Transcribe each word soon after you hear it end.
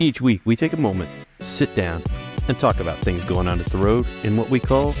Each week, we take a moment, sit down, and talk about things going on at the road in what we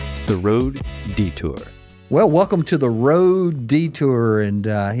call the Road Detour. Well, welcome to the Road Detour, and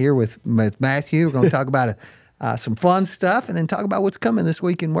here with Matthew, we're going to talk about some fun stuff, and then talk about what's coming this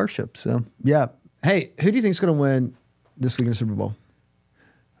week in worship. So, yeah. Hey, who do you think is going to win this week in the Super Bowl?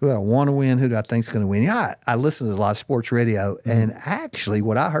 Who do I want to win? Who do I think is going to win? Yeah, I listen to a lot of sports radio, and actually,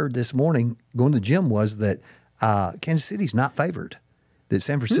 what I heard this morning going to the gym was that Kansas City's not favored. That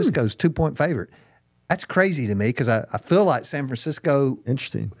San Francisco's 2-point favorite. That's crazy to me because I feel like San Francisco.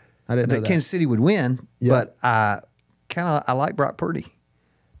 Interesting. I didn't know that. Kansas City would win, but I like Brock Purdy.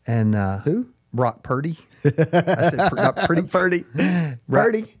 And who? Brock Purdy. I said Purdy.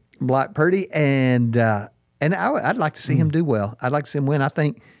 Purdy. Brock Purdy, and I'd like to see him do well. I'd like to see him win. I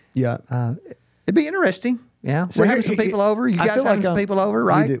think. Yeah. It'd be interesting. Yeah, so we're having some people over. You guys having some people over,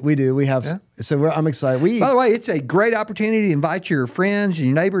 right? We do. We have. Yeah. So I'm excited. By the way, it's a great opportunity to invite your friends and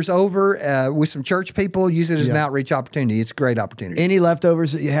your neighbors over with some church people. Use it as an outreach opportunity. It's a great opportunity. Any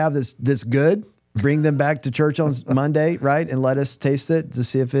leftovers that you have that's good, bring them back to church on Monday, right? And let us taste it to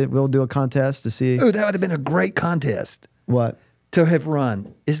see if we'll do a contest to see. Oh, that would have been a great contest. What? To have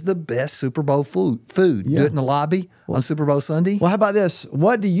run is the best Super Bowl food. Yeah. Do it in the lobby on Super Bowl Sunday. Well, how about this?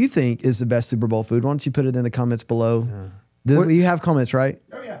 What do you think is the best Super Bowl food? Why don't you put it in the comments below? You have comments, right?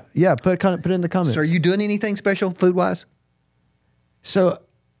 Oh, yeah. Yeah, put it in the comments. So are you doing anything special food-wise? So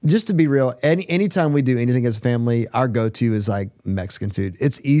just to be real, anytime we do anything as a family, our go-to is like Mexican food.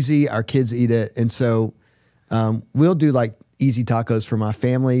 It's easy. Our kids eat it. And so we'll do like easy tacos for my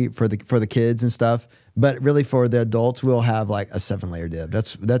family, for the kids and stuff. But really, for the adults, we'll have like a 7-layer dib.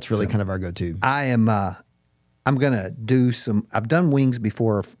 That's really kind of our go-to. I'm gonna do some. I've done wings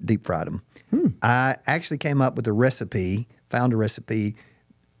before, deep fried them. I actually came up with found a recipe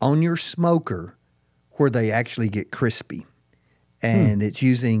on your smoker where they actually get crispy, and it's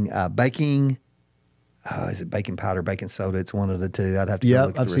using baking. Is it baking powder, baking soda? It's one of the two. I'd have to go look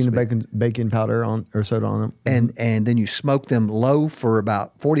at the recipe. I've seen the baking powder or soda on them. And then you smoke them low for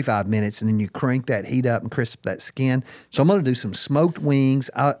about 45 minutes, and then you crank that heat up and crisp that skin. So I'm going to do some smoked wings.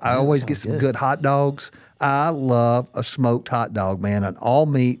 I always get some good hot dogs. I love a smoked hot dog, man. An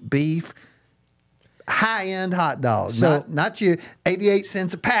all-meat beef, high-end hot dog. So, not your 88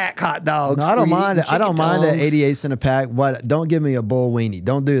 cents a pack hot dogs. No, I don't mind it. I don't mind the 88 cents a pack. Don't give me a bowl weenie.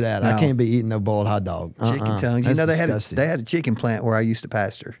 Don't do that. No. I can't be eating a boiled hot dog. Chicken tongues. You know, they had a chicken plant where I used to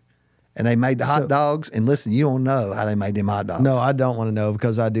pastor. And they made the hot dogs. And listen, you don't know how they made them hot dogs. No, I don't want to know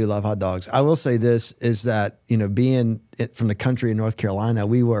because I do love hot dogs. I will say this is that, being from the country in North Carolina,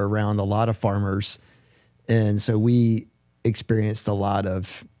 we were around a lot of farmers. And so we experienced a lot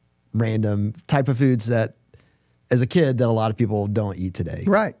of random type of foods that, as a kid, that a lot of people don't eat today.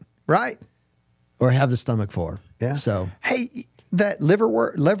 Right. Or have the stomach for. Yeah. So, hey, that liver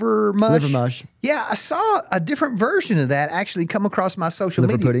mush. Liver mush. Yeah, I saw a different version of that actually come across my social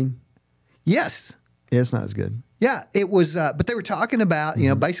media. Liver pudding? Yes. Yeah, it's not as good. Yeah, it was, but they were talking about,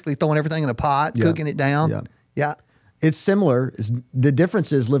 basically throwing everything in a pot, cooking it down. Yeah. It's similar. The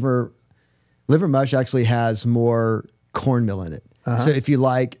difference is liver mush actually has more cornmeal in it. So if you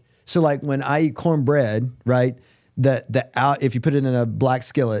like, when I eat cornbread, right, if you put it in a black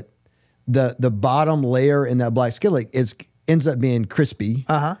skillet, the bottom layer in that black skillet ends up being crispy,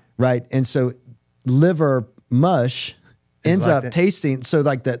 right? And so liver mush ends up tasting, so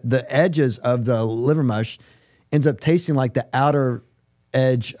like the edges of the liver mush ends up tasting like the outer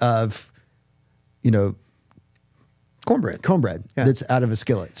edge of, cornbread that's out of a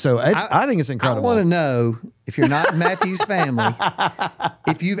skillet. So I think it's incredible. I want to know, if you're not in Matthew's family,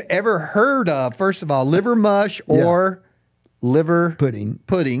 if you've ever heard of, first of all, liver mush or liver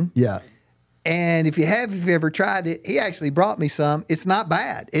pudding. Yeah. And if you ever tried it, he actually brought me some. It's not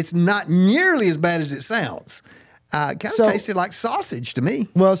bad. It's not nearly as bad as it sounds. Kind of tasted like sausage to me.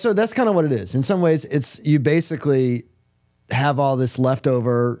 Well, so that's kind of what it is. In some ways, you basically have all this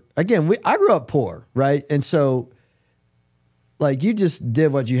leftover. Again, I grew up poor, right? And so, like, you just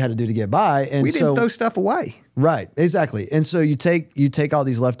did what you had to do to get by. And we didn't throw stuff away. Right, exactly. And so you take all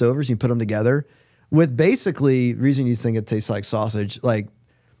these leftovers, you put them together with basically, the reason you think it tastes like sausage, like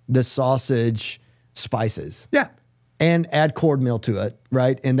the sausage spices. Yeah. And add cornmeal to it,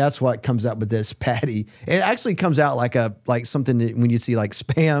 right? And that's what comes out with this patty. It actually comes out like something that when you see like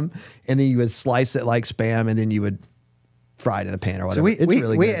Spam, and then you would slice it like Spam, and then you would fry it in a pan or whatever.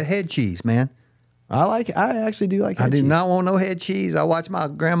 So we had head cheese, man. I actually do like head cheese. I do not want no head cheese. I watched my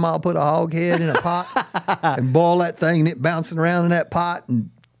grandma put a hog head in a pot and boil that thing, and it bouncing around in that pot and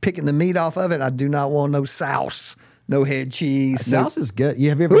picking the meat off of it. I do not want no sauce, no head cheese. Sauce is good.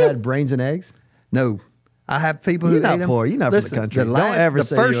 Have you ever had brains and eggs? No. I have people who You're not eat them. poor. You're not from the country. Don't ever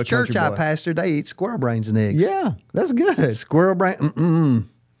say you're a The first church country I boy. pastored, they eat squirrel brains and eggs. Yeah, that's good. Squirrel brain.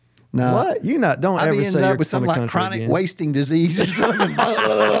 No. What? You not? Don't I'd ever be say ending you're up with from something the like country chronic again. wasting disease or something.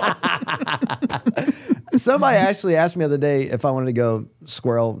 Somebody actually asked me the other day if I wanted to go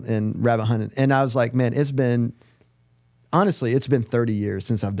squirrel and rabbit hunting, and I was like, man, honestly, it's been 30 years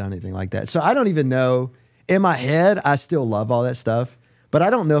since I've done anything like that. So I don't even know. In my head, I still love all that stuff, but I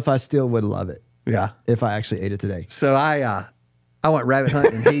don't know if I still would love it. Yeah. If I actually ate it today. So I went rabbit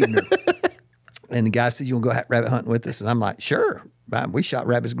hunting in Heavener. And the guy said, "You want to go rabbit hunting with us?" And I'm like, "Sure." We shot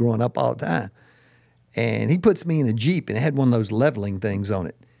rabbits growing up all the time. And he puts me in a Jeep, and it had one of those leveling things on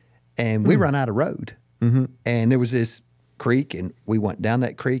it. And we run out of road. Mm-hmm. And there was this creek, and we went down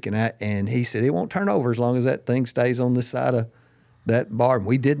that creek, and he said, "It won't turn over as long as that thing stays on this side of that bar." And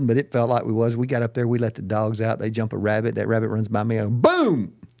we didn't, but it felt like we was. We got up there, we let the dogs out. They jump a rabbit. That rabbit runs by me, and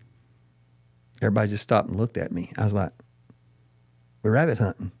boom! Everybody just stopped and looked at me. I was like, "We're rabbit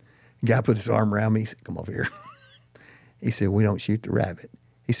hunting." The guy put his arm around me. He said, "Come over here." He said, "We don't shoot the rabbit."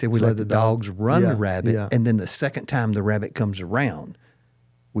 He said, "We let the dogs run the rabbit, and then the second time the rabbit comes around,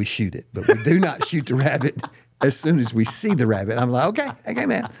 we shoot it. But we do not shoot the rabbit as soon as we see the rabbit." I'm like, okay,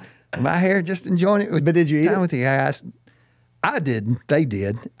 man. My hair just enjoying it. But did you eat it? With the guys. I didn't. They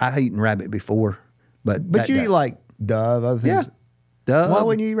did. I've eaten rabbit before. But you eat like dove, other things. Yeah. Dove. Why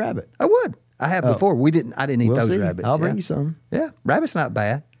wouldn't you eat rabbit? I would. I have before. I didn't eat We'll those see. rabbits. I'll bring you some. Yeah. Rabbit's not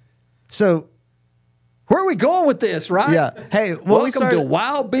bad. So, where are we going with this, right? yeah. Hey, welcome to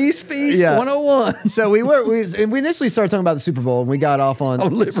Wild Beast Feast 101. So we initially started talking about the Super Bowl, and we got off on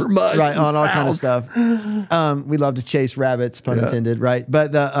liver mush, right, on all kind of fowls. stuff. We love to chase rabbits, pun intended, right?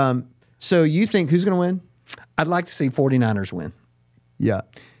 But so you think who's going to win? I'd like to see 49ers win. Yeah.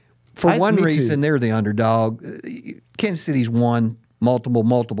 For one me reason, too. they're the underdog. Kansas City's won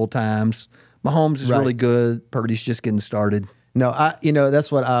multiple times. Mahomes is really good. Purdy's just getting started. No,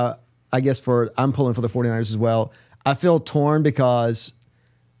 that's what I guess I'm pulling for the 49ers as well. I feel torn because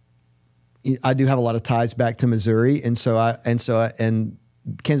I do have a lot of ties back to Missouri, and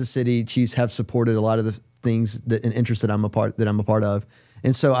Kansas City Chiefs have supported a lot of the things and interests that I'm a part of,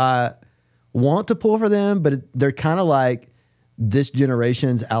 and so I want to pull for them, but they're kind of like this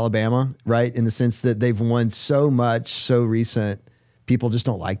generation's Alabama, right? In the sense that they've won so much, so recent. People just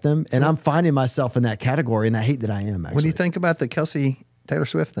don't like them, and I'm finding myself in that category, and I hate that I am. Actually, What do you think about the Kelsey Taylor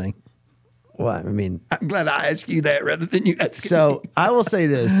Swift thing? Well, I mean, I'm glad I asked you that rather than you asking so me. I will say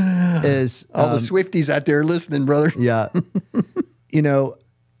this is All the Swifties out there listening, brother. yeah,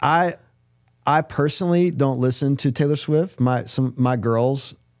 I personally don't listen to Taylor Swift. My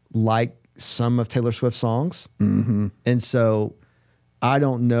girls like some of Taylor Swift's songs, and so I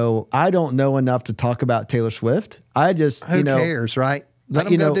don't know enough to talk about Taylor Swift. I just Who cares, right? Let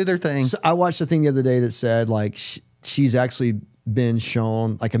them go do their thing. So I watched a thing the other day that said like she's actually been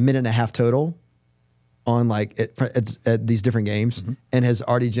shown like a minute and a half total on like at these different games and has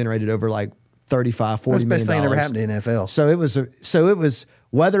already generated over like 35, 40 That's the million best thing that ever dollars. happened to the NFL. So it was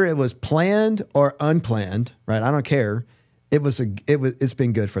whether it was planned or unplanned, right? I don't care. It's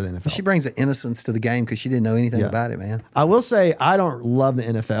been good for the NFL. She brings an innocence to the game because she didn't know anything about it, man. I will say I don't love the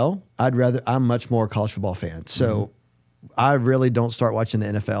NFL. I'm much more a college football fan. So I really don't start watching the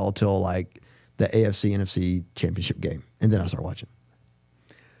NFL till like the AFC NFC championship game, and then I start watching.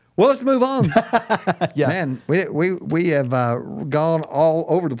 Well, let's move on. Yeah. Man, we have gone all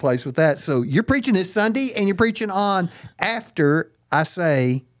over the place with that. So you're preaching this Sunday, and you're preaching on after I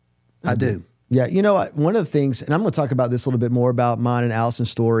say I do. Yeah, you know what? One of the things, and I'm going to talk about this a little bit more about mine and Allison's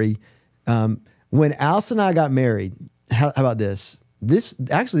story. When Allison and I got married, how about this?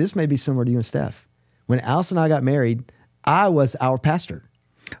 This may be similar to you and Steph. When Allison and I got married, I was our pastor.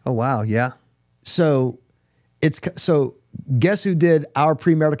 Oh, wow. Yeah. So guess who did our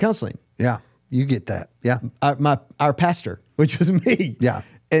premarital counseling? Yeah. You get that. Yeah. Our pastor, which was me. Yeah.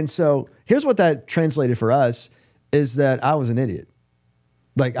 And so here's what that translated for us is that I was an idiot.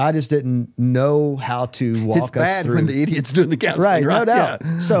 Like I just didn't know how to walk us through. It's bad when the idiot's doing the counseling, right? No doubt.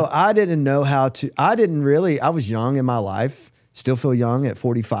 Yeah. So I didn't know how to. I was young in my life. Still feel young at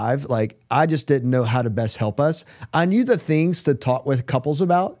 45. Like I just didn't know how to best help us. I knew the things to talk with couples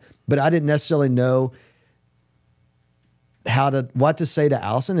about, but I didn't necessarily know what to say to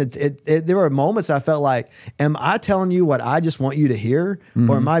Allison. There were moments I felt like, am I telling you what I just want you to hear,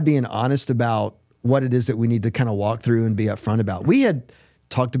 or am I being honest about what it is that we need to kind of walk through and be upfront about? We had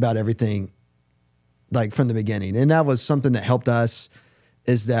talked about everything like from the beginning, and that was something that helped us.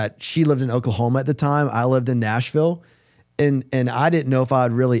 Is that she lived in Oklahoma at the time, I lived in Nashville, and I didn't know if I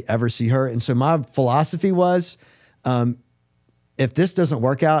would really ever see her, and so my philosophy was, if this doesn't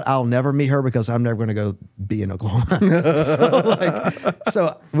work out, I'll never meet her because I'm never going to go be in Oklahoma.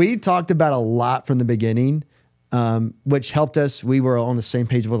 So we talked about a lot from the beginning, which helped us. We were on the same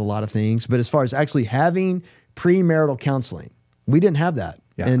page with a lot of things. But as far as actually having premarital counseling, we didn't have that.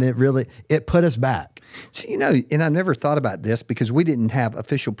 Yeah. And it put us back. So, and I never thought about this because we didn't have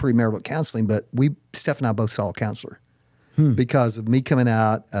official premarital counseling, but Steph and I both saw a counselor because of me coming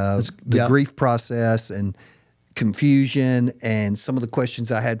out of the grief process and confusion and some of the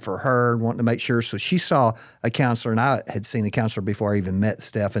questions I had for her and wanting to make sure. So she saw a counselor, and I had seen a counselor before I even met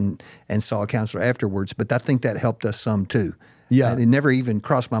Steph and saw a counselor afterwards. But I think that helped us some too. Yeah. And it never even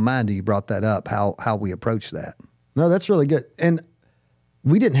crossed my mind till you brought that up, how we approach that. No, that's really good. And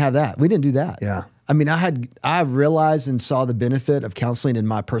we didn't have that. We didn't do that. Yeah. I mean, I realized and saw the benefit of counseling in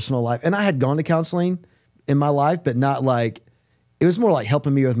my personal life. And I had gone to counseling in my life, but not like, it was more like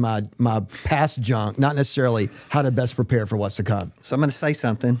helping me with my past junk, not necessarily how to best prepare for what's to come. So I'm going to say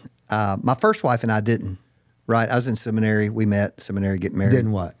something. My first wife and I didn't, right? I was in seminary. We met, seminary, get married.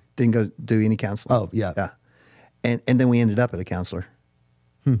 Didn't what? Didn't go do any counseling. Oh, yeah. Yeah. And then we ended up at a counselor.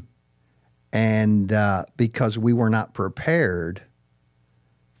 And because we were not prepared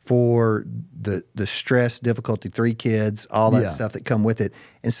for the stress, difficulty, 3 kids, all that stuff that come with it.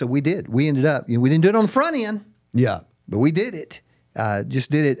 And so we did. We ended up, we didn't do it on the front end. Yeah. But we did it.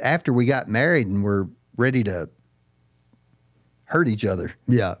 Just did it after we got married and were ready to hurt each other.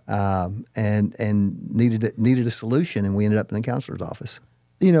 Yeah. And needed a solution, and we ended up in a counselor's office.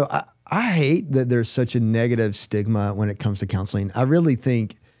 I hate that there's such a negative stigma when it comes to counseling. I really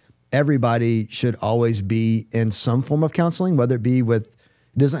think everybody should always be in some form of counseling, whether it be with,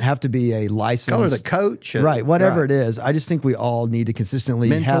 it doesn't have to be a license. Call it a coach. Right, whatever it is. I just think we all need to consistently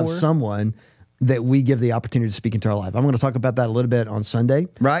have someone that we give the opportunity to speak into our life. I'm going to talk about that a little bit on Sunday.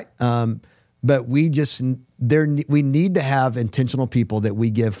 Right. But we need to have intentional people that we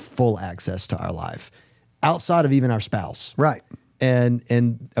give full access to our life outside of even our spouse. Right.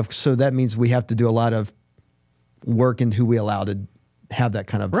 And so that means we have to do a lot of work in who we allow to have that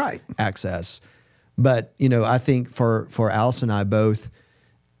kind of access. But, I think for Alice and I both,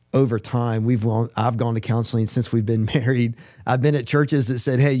 over time, I've gone to counseling since we've been married. I've been at churches that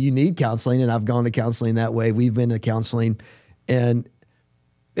said, hey, you need counseling, and I've gone to counseling that way. We've been to counseling, and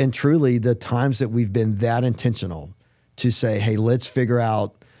truly the times that we've been that intentional to say, hey, let's figure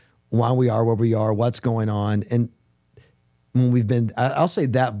out why we are where we are, what's going on. And when we've been, I'll say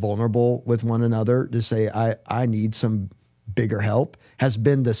that vulnerable with one another to say, I need some bigger help has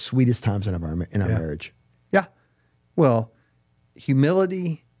been the sweetest times in our marriage. Yeah. Well,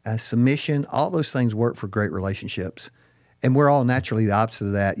 humility, submission, all those things work for great relationships. And we're all naturally the opposite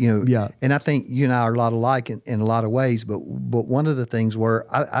of that, And I think you and I are a lot alike in a lot of ways. But one of the things where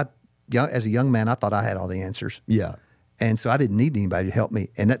I as a young man, I thought I had all the answers. Yeah. And so I didn't need anybody to help me.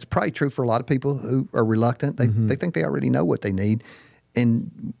 And that's probably true for a lot of people who are reluctant. They think they already know what they need.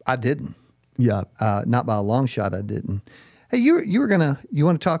 And I didn't. Yeah. Not by a long shot, I didn't. Hey, you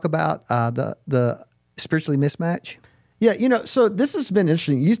want to talk about the spiritually mismatch? Yeah, so this has been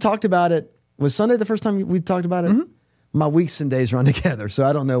interesting. You talked about it. Was Sunday the first time we talked about it? Mm-hmm. My weeks and days run together, so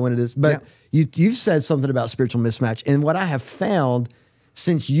I don't know when it is. But you've said something about spiritual mismatch. And what I have found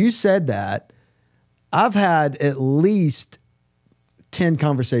since you said that, I've had at least 10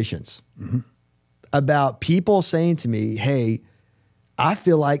 conversations about people saying to me, hey, I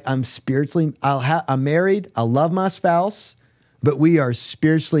feel like I'm spiritually, I'm married, I love my spouse, but we are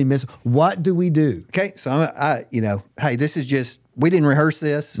spiritually What do we do? Okay, so hey, this is just, we didn't rehearse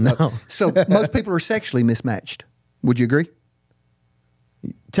this. No. So most people are sexually mismatched. Would you agree?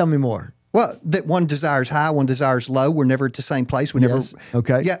 Tell me more. Well, that one desires high, one desires low. We're never at the same place. We never.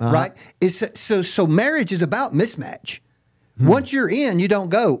 Okay. Yeah. Right. So marriage is about mismatch. Once you're in, you don't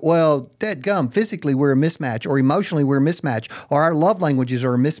go, well, dadgum, physically we're a mismatch, or emotionally we're a mismatch, or our love languages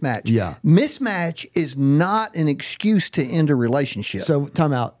are a mismatch. Yeah. Mismatch is not an excuse to end a relationship. So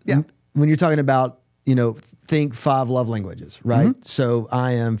time out. Yeah. When you're talking about, think 5 love languages, right? Mm-hmm. So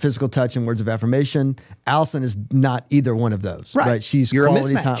I am physical touch and words of affirmation. Allison is not either one of those, right? She's you're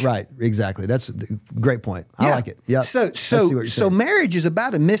quality a mismatch. time. Right. Exactly. That's a great point. I like it. Yeah. So marriage is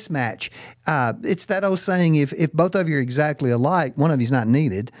about a mismatch. It's that old saying, if both of you are exactly alike, one of you's not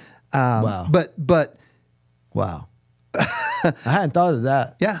needed. Wow. But wow. I hadn't thought of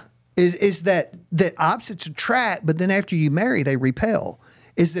that. Yeah. Is that opposites attract, but then after you marry, they repel.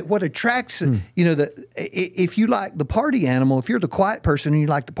 Is that what attracts, if you like the party animal, if you're the quiet person and you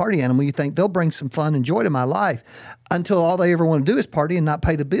like the party animal, you think they'll bring some fun and joy to my life, until all they ever want to do is party and not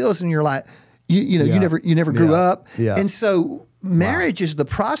pay the bills. And you're like, you never grew up. Yeah. And so marriage is the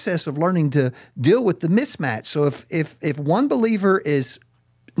process of learning to deal with the mismatch. So if one believer is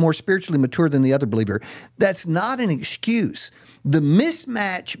more spiritually mature than the other believer, that's not an excuse. The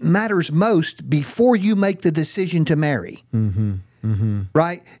mismatch matters most before you make the decision to marry.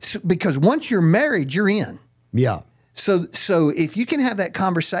 Right? So, because once you're married, you're in. Yeah. So if you can have that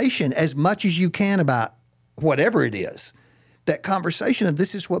conversation as much as you can about whatever it is, that conversation of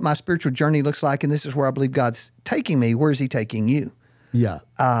this is what my spiritual journey looks like and this is where I believe God's taking me, where is he taking you? Yeah.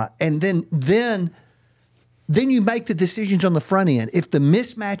 And then you make the decisions on the front end. If the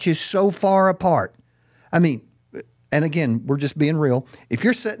mismatch is so far apart, I mean, and again, we're just being real. If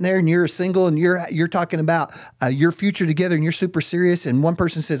you're sitting there and you're single and you're talking about your future together and you're super serious, and one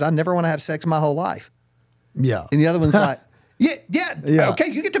person says, "I never want to have sex my whole life," Yeah. and the other one's like, "Yeah, Yeah. okay,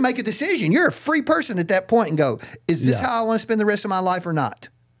 you get to make a decision. You're a free person at that point and go, is this Yeah. how I want to spend the rest of my life or not?"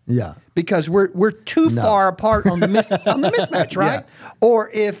 Yeah. Because we're too far apart on the mismatch, right? Yeah. Or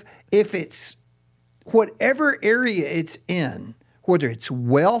if it's whatever area it's in, whether it's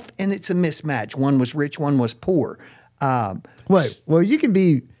wealth and it's a mismatch, one was rich, one was poor. Well, you can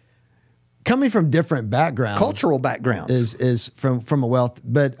be coming from different backgrounds, Cultural backgrounds. is from a wealth,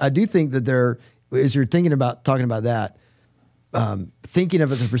 but I do think that as you're thinking about talking about that, thinking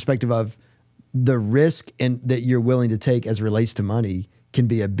of it from the perspective of the risk that you're willing to take as it relates to money can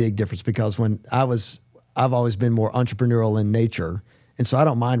be a big difference. Because I've always been more entrepreneurial in nature, and so I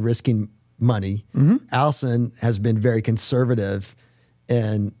don't mind risking money. Allison has been very conservative,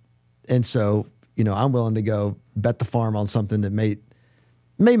 and so I'm willing to go bet the farm on something that may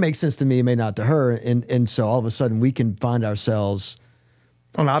make sense to me, may not to her, and so all of a sudden we can find ourselves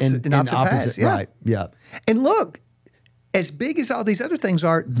on opposite paths, yeah. Right? Yeah. And look, as big as all these other things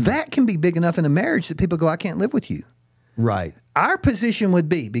are, that can be big enough in a marriage that people go, "I can't live with you." Right. Our position would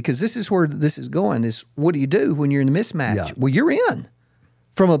be, because this is where this is going, is what do you do when you're in a mismatch? Yeah. Well, you're in.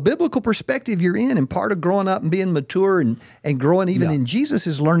 From a biblical perspective, you're in. And part of growing up and being mature and growing even in Jesus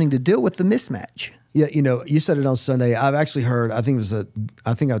is learning to deal with the mismatch. Yeah, you said it on Sunday. I've actually heard, I think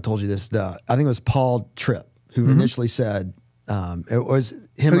I told you this, I think it was Paul Tripp who initially said, it was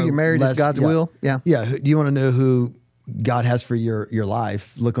him. Who you're married is God's will? Yeah. Yeah. Do you want to know who God has for your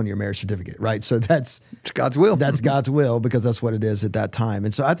life? Look on your marriage certificate, right? So it's God's will. That's God's will, because that's what it is at that time.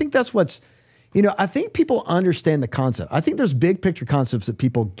 And so I think that's what's, I think people understand the concept. I think there's big picture concepts that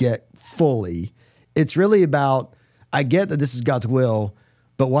people get fully. It's really about, I get that this is God's will,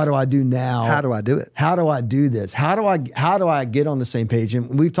 but what do I do now? How do I do it? How do I do this? How do I get on the same page?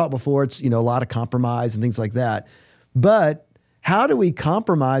 And we've talked before, it's, a lot of compromise and things like that. But how do we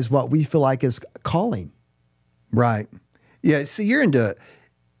compromise what we feel like is calling? Right. Yeah. See, you're into,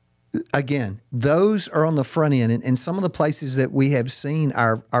 again, those are on the front end. And some of the places that we have seen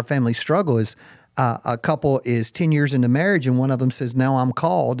our family struggle is a couple is 10 years into marriage and one of them says, "Now I'm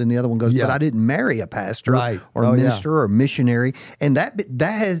called." And the other one goes, "But I didn't marry a pastor or minister or missionary." And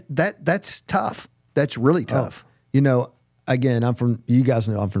that's tough. That's really tough. Again, you guys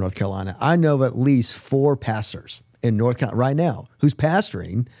know I'm from North Carolina. I know of at least 4 pastors in North Carolina right now who's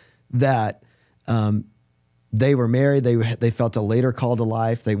pastoring that, they were married. They felt a later call to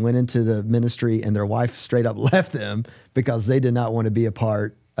life. They went into the ministry, and their wife straight up left them because they did not want to be a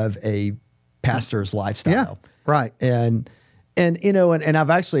part of a pastor's lifestyle. Yeah, right. And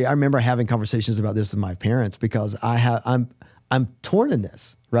I remember having conversations about this with my parents because I'm torn in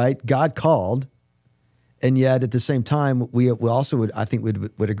this. Right? God called, and yet at the same time, we also would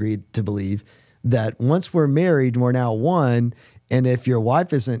agree to believe that once we're married, we're now one. And if your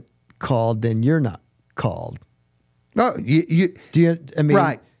wife isn't called, then you're not called. No,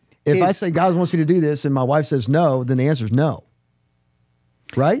 right. If I say God wants me to do this and my wife says no, then the answer is no.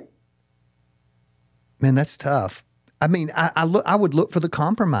 Right? Man, that's tough. I mean, I would look for the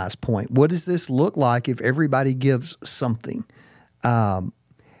compromise point. What does this look like if everybody gives something?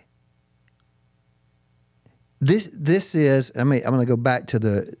 This is, I'm going to go back to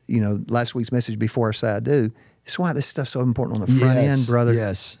the, last week's message before I say I do. This is why this stuff's so important on the front end, brother.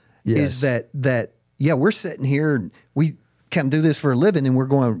 Yes. Is that we're sitting here and we kind of do this for a living and we're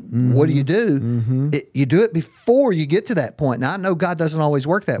going, what do you do? You do it before you get to that point. Now, I know God doesn't always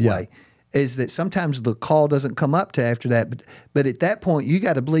work that way. Is that sometimes the call doesn't come up to after that. But at that point, you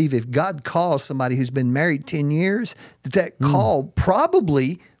got to believe if God calls somebody who's been married 10 years, that call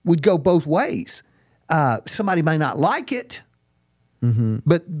probably would go both ways. Somebody may not like it,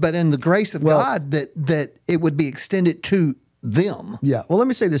 but in the grace of God, that it would be extended to them. Yeah. Well, let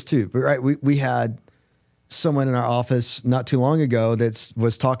me say this too. Right, we had someone in our office not too long ago that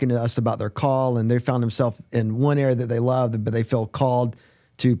was talking to us about their call, and they found themselves in one area that they loved, but they felt called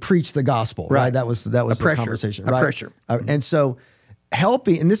to preach the gospel, right? That was the conversation, right? Pressure. And so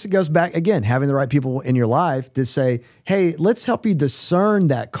helping, and this goes back again, having the right people in your life to say, hey, let's help you discern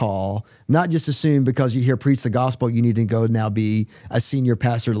that call, not just assume because you hear preach the gospel, you need to go now be a senior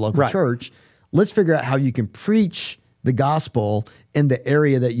pastor at a local church. Let's figure out how you can preach the gospel in the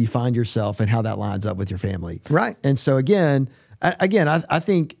area that you find yourself and how that lines up with your family. Right. And so I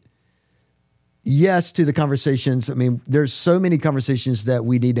think yes to the conversations. I mean, there's so many conversations that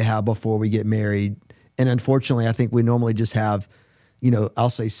we need to have before we get married. And unfortunately, I think we normally just have, I'll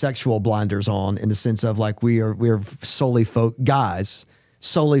say sexual blinders on in the sense of like we're solely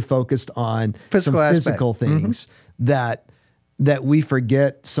solely focused on physical some physical things that we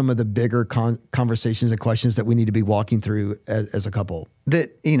forget some of the bigger conversations and questions that we need to be walking through as a couple.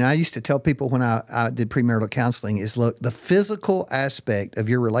 That, I used to tell people when I did premarital counseling is, look, the physical aspect of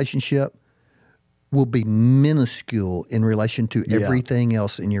your relationship will be minuscule in relation to everything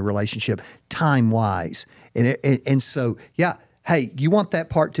else in your relationship, time-wise. And so, hey, you want that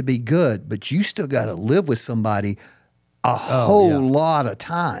part to be good, but you still got to live with somebody a whole lot of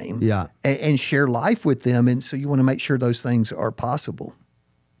time and share life with them. And so you want to make sure those things are possible.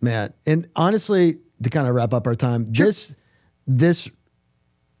 Man, and honestly, to kind of wrap up our time, this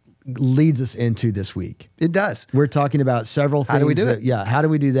leads us into this week. It does. We're talking about several things. How do we do it? Yeah, how do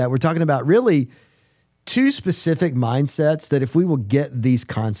we do that? We're talking about really two specific mindsets that if we will get these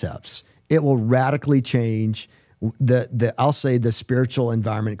concepts, it will radically change I'll say the spiritual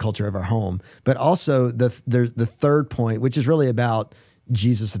environment culture of our home, but also there's the third point, which is really about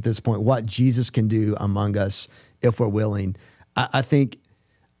Jesus at this point, what Jesus can do among us if we're willing. I think,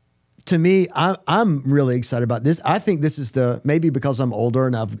 to me, I'm really excited about this. I think this is maybe because I'm older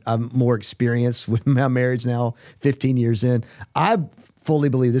and I'm more experienced with my marriage now, 15 years in, I fully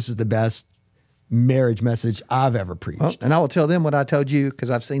believe this is the best marriage message I've ever preached. Well, and I will tell them what I told you because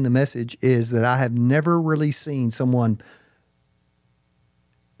I've seen the message is that I have never really seen someone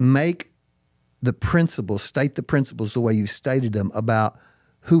state the principles the way you stated them about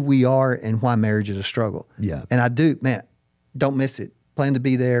who we are and why marriage is a struggle. Yeah. And I do, man, don't miss it. Plan to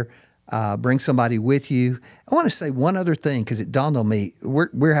be there. Bring somebody with you. I want to say one other thing because it dawned on me.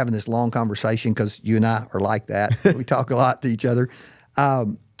 We're having this long conversation because you and I are like that. We talk a lot to each other.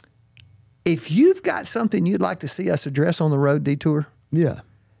 If you've got something you'd like to see us address on the road detour,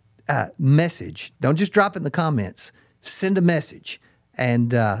 message. Don't just drop it in the comments. Send a message,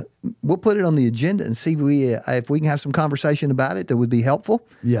 and we'll put it on the agenda and see if we can have some conversation about it that would be helpful.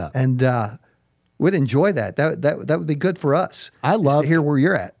 Yeah, and we'd enjoy that. That would be good for us. I love to hear where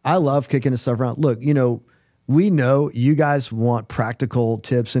you're at. I love kicking this stuff around. Look, we know you guys want practical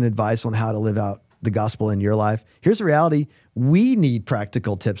tips and advice on how to live out the gospel in your life. Here's the reality. We need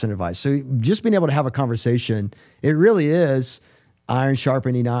practical tips and advice. So just being able to have a conversation, it really is iron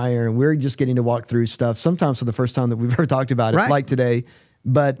sharpening iron. We're just getting to walk through stuff sometimes for the first time that we've ever talked about it, like today.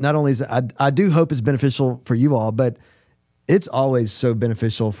 But not only is it, I do hope it's beneficial for you all, but it's always so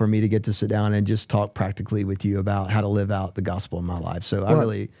beneficial for me to get to sit down and just talk practically with you about how to live out the gospel in my life. So I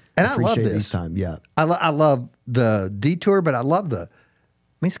really appreciate these times. Yeah. I love the detour, but I love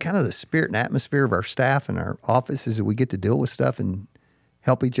it's kind of the spirit and atmosphere of our staff and our offices that we get to deal with stuff and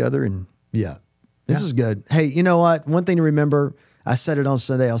help each other. And this is good. Hey, you know what? One thing to remember, I said it on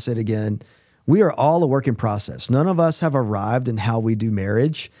Sunday, I'll say it again. We are all a work in process. None of us have arrived in how we do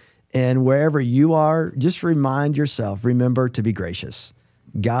marriage. And wherever you are, just remind yourself, remember to be gracious.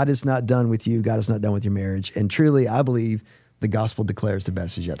 God is not done with you. God is not done with your marriage. And truly, I believe the gospel declares the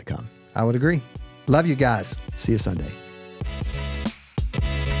best is yet to come. I would agree. Love you guys. See you Sunday.